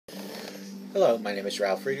Hello, my name is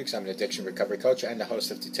Ralf Friedrichs. I'm an addiction recovery coach and the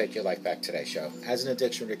host of To Take Your Life Back Today show. As an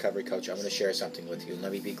addiction recovery coach, I want to share something with you.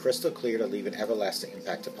 Let me be crystal clear to leave an everlasting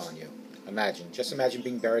impact upon you. Just imagine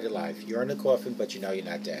being buried alive. You're in a coffin, but you know you're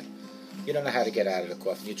not dead. You don't know how to get out of the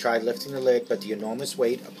coffin. You tried lifting the lid, but the enormous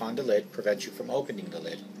weight upon the lid prevents you from opening the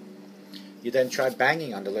lid. You then try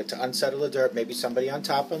banging on the lid to unsettle the dirt. Maybe somebody on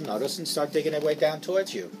top will notice and start digging their way down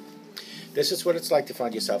towards you. This is what it's like to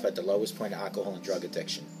find yourself at the lowest point of alcohol and drug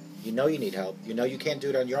addiction. You know you need help. You know you can't do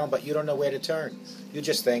it on your own, but you don't know where to turn. You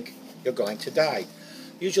just think you're going to die.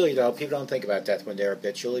 Usually, though, people don't think about death when they're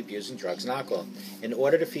habitually abusing drugs and alcohol. In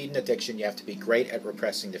order to feed an addiction, you have to be great at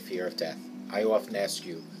repressing the fear of death. I often ask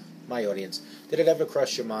you, my audience, did it ever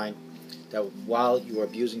cross your mind that while you are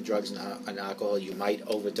abusing drugs and alcohol, you might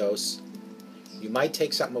overdose? You might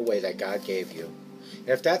take something away that God gave you. And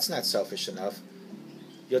if that's not selfish enough,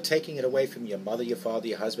 you're taking it away from your mother, your father,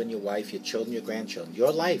 your husband, your wife, your children, your grandchildren.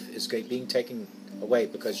 Your life is being taken away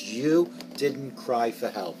because you didn't cry for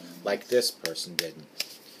help like this person didn't.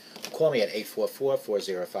 Call me at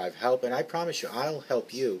 844-405-HELP, and I promise you I'll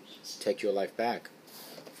help you take your life back,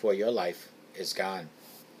 for your life is gone.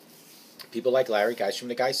 People like Larry Geis from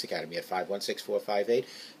the Geis Academy at 516-458-2741,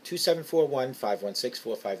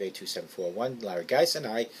 516-458-2741. Larry Geis and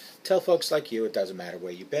I tell folks like you it doesn't matter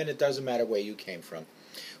where you've been, it doesn't matter where you came from.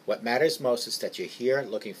 What matters most is that you're here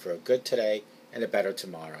looking for a good today and a better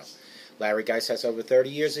tomorrow. Larry Geis has over 30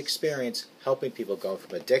 years' experience helping people go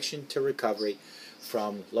from addiction to recovery,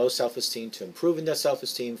 from low self-esteem to improving their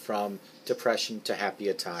self-esteem, from depression to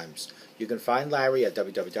happier times. You can find Larry at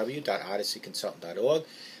www.odysseyconsultant.org.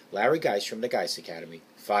 Larry Geis from the Geis Academy,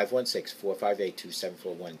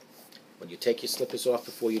 516-458-2741. When you take your slippers off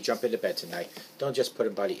before you jump into bed tonight, don't just put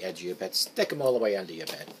them by the edge of your bed. Stick them all the way under your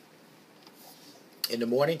bed. In the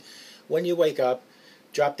morning, when you wake up,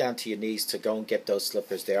 drop down to your knees to go and get those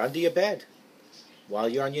slippers there under your bed. While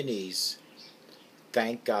you're on your knees,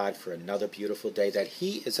 thank God for another beautiful day that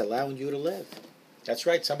He is allowing you to live. That's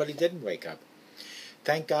right, somebody didn't wake up.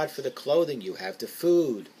 Thank God for the clothing you have, the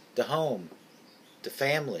food, the home, the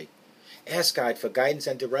family. Ask God for guidance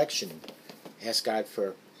and direction. Ask God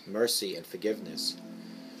for mercy and forgiveness.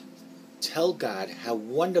 Tell God how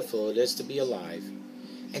wonderful it is to be alive,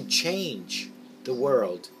 and change the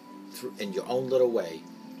world in your own little way.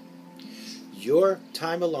 Your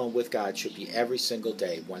time alone with God should be every single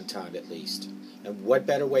day, one time at least. And what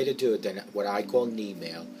better way to do it than what I call knee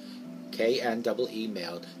mail, K-N-E-E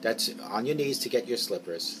mail. That's on your knees to get your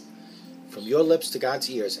slippers. From your lips to God's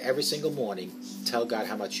ears every single morning, tell God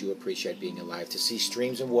how much you appreciate being alive, to see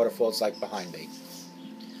streams and waterfalls like behind me.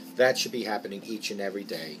 That should be happening each and every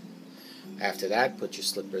day. After that, put your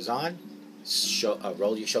slippers on,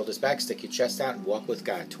 roll your shoulders back, stick your chest out, and walk with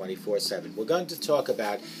God 24/7. We're going to talk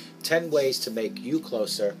about 10 ways to make you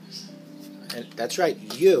closer, and that's right,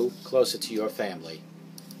 you closer to your family.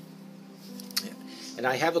 And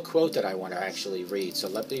I have a quote that I want to actually read, so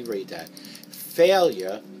let me read that.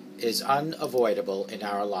 Failure is unavoidable in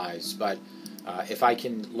our lives, but if I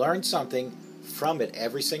can learn something from it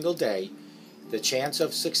every single day, the chance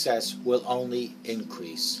of success will only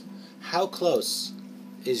increase. How close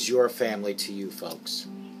is your family to you, folks?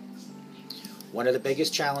 One of the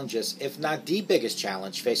biggest challenges, if not the biggest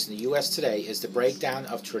challenge facing the U.S. today, is the breakdown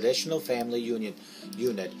of traditional family unit,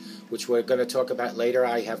 which we're going to talk about later.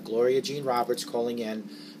 I have Gloria Jean Roberts calling in,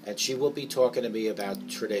 and she will be talking to me about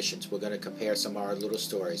traditions. We're going to compare some of our little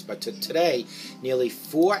stories. But today, nearly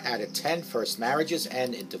 4 out of 10 first marriages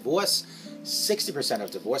end in divorce. 60%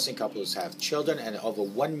 of divorcing couples have children, and over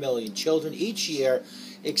 1 million children each year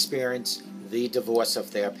experience the divorce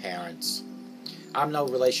of their parents. I'm no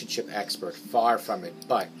relationship expert, far from it,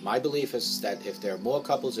 but my belief is that if there are more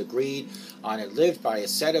couples agreed on and lived by a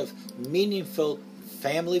set of meaningful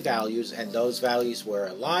family values, and those values were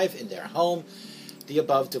alive in their home, the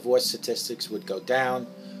above divorce statistics would go down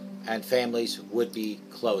and families would be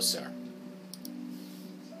closer.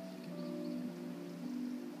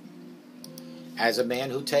 As a man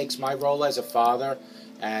who takes my role as a father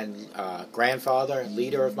and grandfather,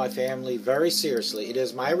 leader of my family very seriously, it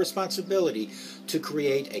is my responsibility to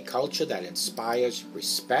create a culture that inspires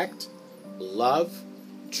respect, love,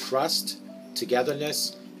 trust,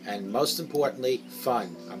 togetherness, and most importantly,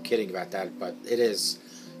 fun. I'm kidding about that, but it is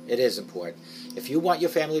important. If you want your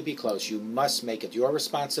family to be close, you must make it your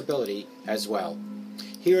responsibility as well.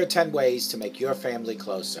 Here are 10 ways to make your family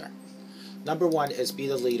closer. Number 1 is be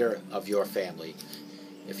the leader of your family.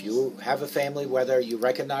 If you have a family, whether you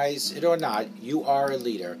recognize it or not, you are a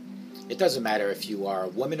leader. It doesn't matter if you are a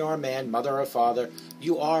woman or a man, mother or father,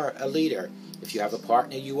 you are a leader. If you have a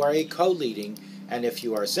partner, you are a co-leading, and if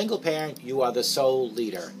you are a single parent, you are the sole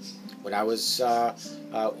leader. When I was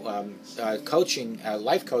coaching,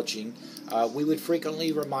 life coaching, we would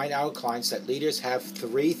frequently remind our clients that leaders have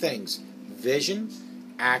three things: vision,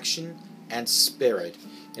 action, and spirit.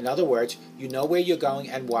 In other words, you know where you're going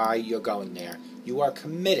and why you're going there. You are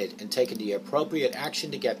committed in taking the appropriate action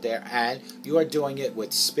to get there, and you are doing it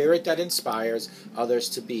with spirit that inspires others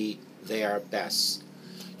to be their best.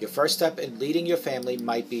 Your first step in leading your family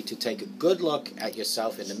might be to take a good look at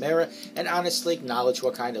yourself in the mirror and honestly acknowledge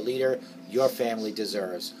what kind of leader your family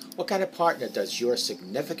deserves. What kind of partner does your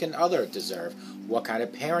significant other deserve? What kind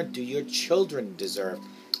of parent do your children deserve?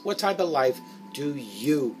 What type of life do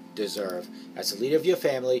you deserve? As a leader of your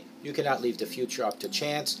family, you cannot leave the future up to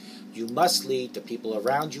chance. You must lead. The people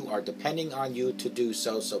around you are depending on you to do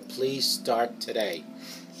so, so please start today.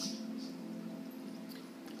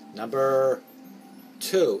 Number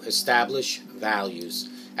 2, establish values.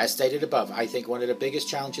 As stated above, I think one of the biggest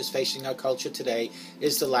challenges facing our culture today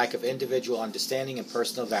is the lack of individual understanding and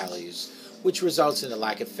personal values, which results in a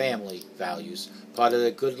lack of family values. Part of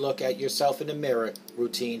the good look at yourself in the mirror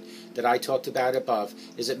routine that I talked about above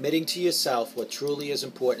is admitting to yourself what truly is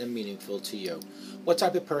important and meaningful to you. What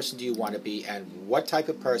type of person do you want to be, and what type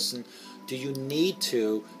of person do you need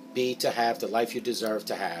to be to have the life you deserve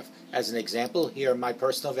to have? As an example, here are my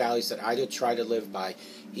personal values that I try to live by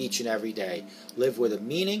each and every day. Live with a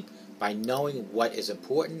meaning by knowing what is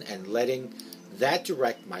important and letting that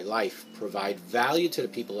direct my life. Provide value to the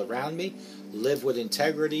people around me. Live with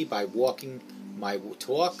integrity by walking my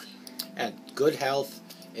talk. And good health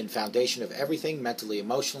in foundation of everything, mentally,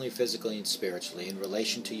 emotionally, physically, and spiritually. In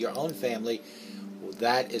relation to your own family,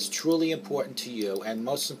 that is truly important to you, and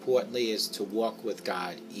most importantly is to walk with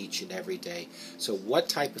God each and every day. So what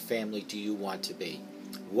type of family do you want to be?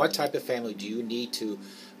 What type of family do you need to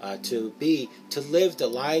be to live the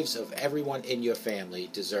lives of everyone in your family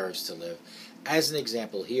deserves to live? As an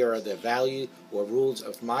example, here are the value or rules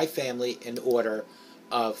of my family in order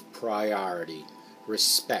of priority.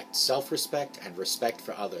 Respect, self-respect, and respect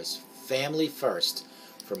for others. Family first.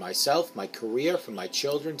 For myself, my career, for my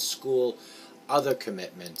children, school, other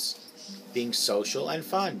commitments. Being social and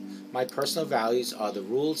fun. My personal values are the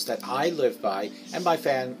rules that I live by, and my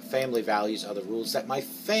family values are the rules that my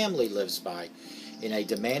family lives by. In a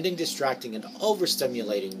demanding, distracting, and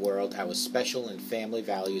overstimulating world, our special and family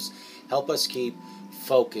values help us keep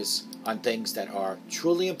focus on things that are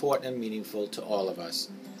truly important and meaningful to all of us.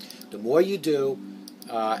 The more you do,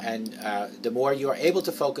 the more you are able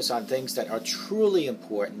to focus on things that are truly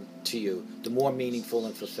important to you, the more meaningful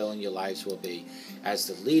and fulfilling your lives will be. As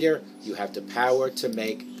the leader, you have the power to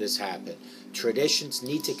make this happen. Traditions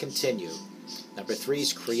need to continue. Number 3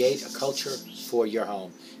 is create a culture for your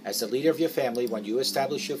home. As the leader of your family, when you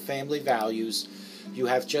establish your family values, you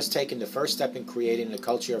have just taken the first step in creating the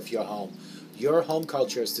culture of your home. Your home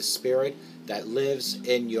culture is the spirit that lives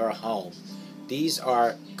in your home. These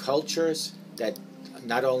are cultures that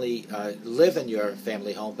not only live in your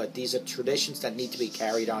family home, but these are traditions that need to be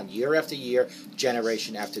carried on year after year,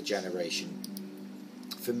 generation after generation.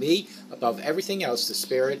 For me, above everything else, the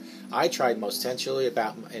spirit I tried most essentially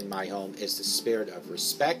about in my home is the spirit of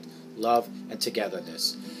respect, love, and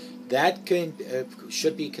togetherness. That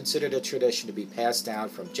should be considered a tradition to be passed down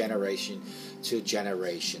from generation to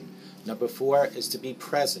generation. Number 4 is to be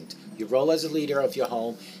present. Your role as a leader of your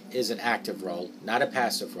home is an active role, not a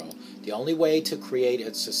passive role. The only way to create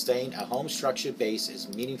and sustain a home structure base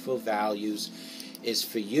is meaningful values is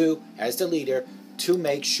for you as the leader to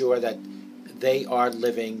make sure that they are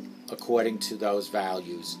living according to those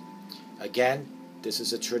values. Again, this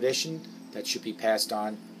is a tradition that should be passed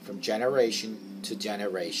on from generation to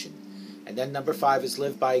generation. And then number 5 is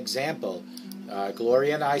live by example.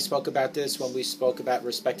 Gloria and I spoke about this when we spoke about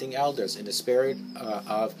respecting elders in the spirit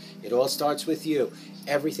of it all starts with you.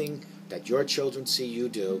 Everything that your children see you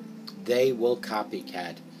do, they will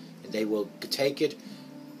copycat, and they will take it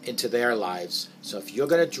into their lives. So if you're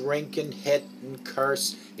going to drink and hit and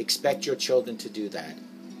curse, expect your children to do that.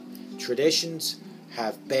 Traditions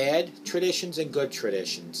have bad traditions and good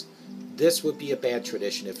traditions. This would be a bad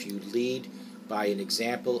tradition if you lead by an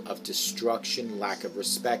example of destruction, lack of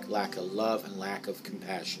respect, lack of love, and lack of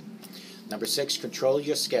compassion. Number 6, control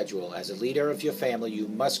your schedule. As a leader of your family, you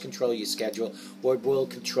must control your schedule or it will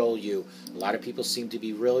control you. A lot of people seem to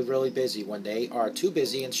be really, really busy. When they are too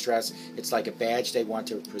busy and stressed, it's like a badge they want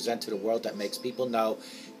to present to the world that makes people know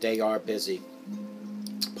they are busy.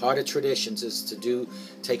 Part of traditions is to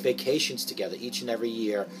take vacations together each and every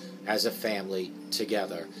year as a family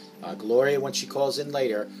together. Gloria, when she calls in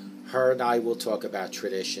later, her and I will talk about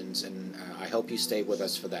traditions, and I hope you stay with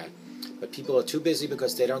us for that. But people are too busy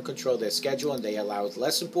because they don't control their schedule, and they allow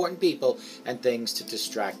less important people and things to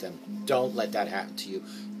distract them. Don't let that happen to you.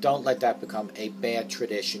 Don't let that become a bad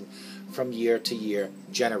tradition from year to year,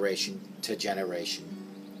 generation to generation.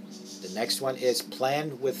 The next one is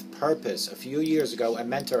plan with purpose. A few years ago, a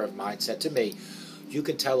mentor of mine said to me, you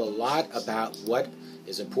can tell a lot about what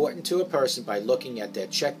is important to a person by looking at their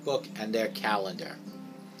checkbook and their calendar.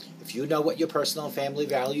 If you know what your personal and family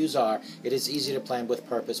values are, it is easy to plan with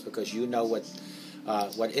purpose because you know what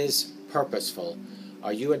is purposeful.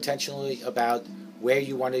 Are you intentionally about where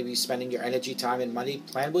you want to be spending your energy, time, and money?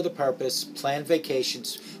 Plan with a purpose, plan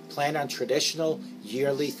vacations, plan on traditional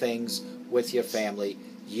yearly things with your family,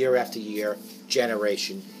 year after year,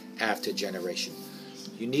 generation after generation.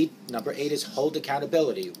 You need, number 8 is hold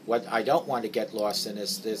accountability. What I don't want to get lost in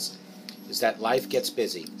is that life gets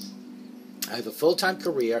busy. I have a full-time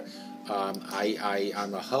career.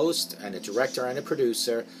 I'm a host and a director and a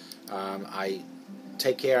producer. I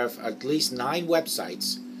take care of at least 9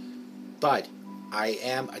 websites, but I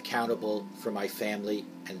am accountable for my family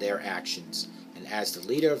and their actions. And as the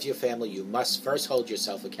leader of your family, you must first hold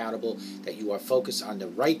yourself accountable that you are focused on the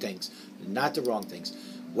right things, not the wrong things.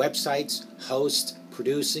 Websites, host,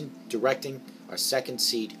 producing, directing are second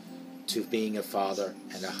seat to being a father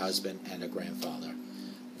and a husband and a grandfather.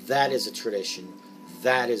 That is a tradition.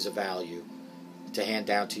 That is a value to hand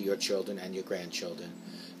down to your children and your grandchildren.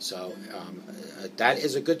 So that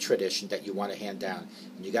is a good tradition that you want to hand down.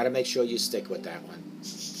 And you got to make sure you stick with that one.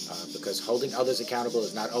 Because holding others accountable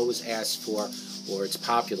is not always asked for or it's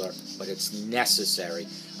popular, but it's necessary.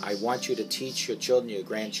 I want you to teach your children, your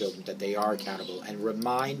grandchildren, that they are accountable. And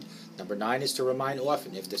remind, number 9 is to remind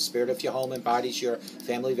often. If the spirit of your home embodies your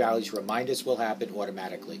family values, reminders will happen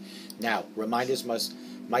automatically. Now, reminders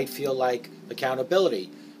might feel like accountability,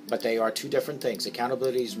 but they are 2 different things.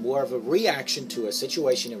 Accountability is more of a reaction to a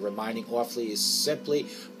situation, and reminding awfully is simply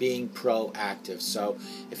being proactive. So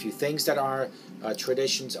if you things that are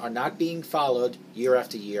traditions are not being followed year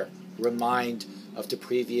after year, remind of the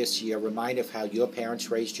previous year, remind of how your parents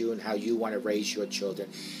raised you and how you want to raise your children,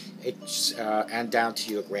 and down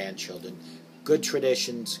to your grandchildren. Good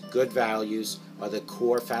traditions, good values are the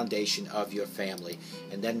core foundation of your family.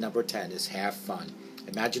 And then number 10 is have fun.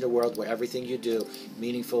 Imagine a world where everything you do,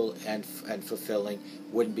 meaningful and fulfilling,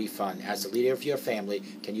 wouldn't be fun. As the leader of your family,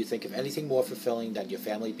 can you think of anything more fulfilling than your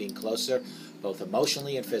family being closer, both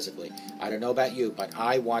emotionally and physically? I don't know about you, but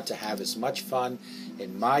I want to have as much fun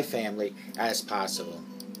in my family as possible.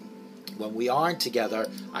 When we aren't together,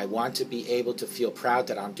 I want to be able to feel proud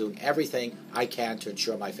that I'm doing everything I can to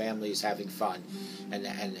ensure my family is having fun and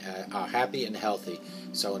are happy and healthy.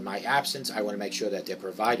 So in my absence, I want to make sure that they're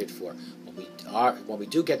provided for. When we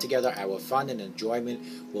do get together, our fun and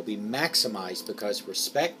enjoyment will be maximized because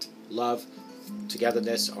respect, love,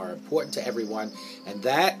 togetherness are important to everyone. And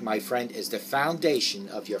that, my friend, is the foundation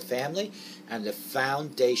of your family and the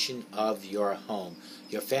foundation of your home.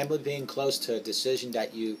 Your family being close to a decision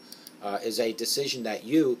that is a decision that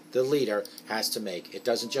you, the leader, has to make. It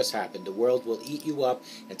doesn't just happen. The world will eat you up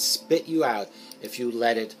and spit you out if you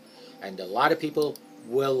let it, and a lot of people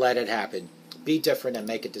will let it happen. Be different and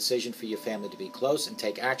make a decision for your family to be close and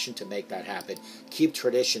take action to make that happen. Keep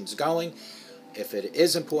traditions going. If it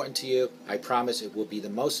is important to you, I promise it will be the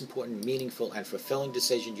most important, meaningful, and fulfilling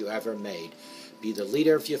decision you ever made. Be the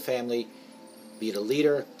leader of your family. Be the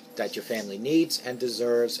leader that your family needs and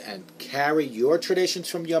deserves, and carry your traditions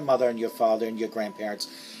from your mother and your father and your grandparents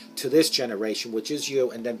to this generation, which is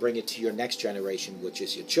you, and then bring it to your next generation, which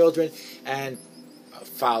is your children, and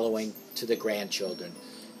following to the grandchildren.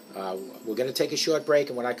 We're going to take a short break,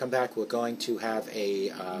 and when I come back, we're going to have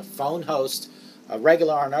a phone host, a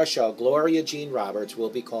regular on our show, Gloria Jean Roberts, will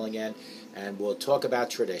be calling in, and we'll talk about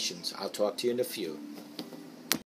traditions. I'll talk to you in a few.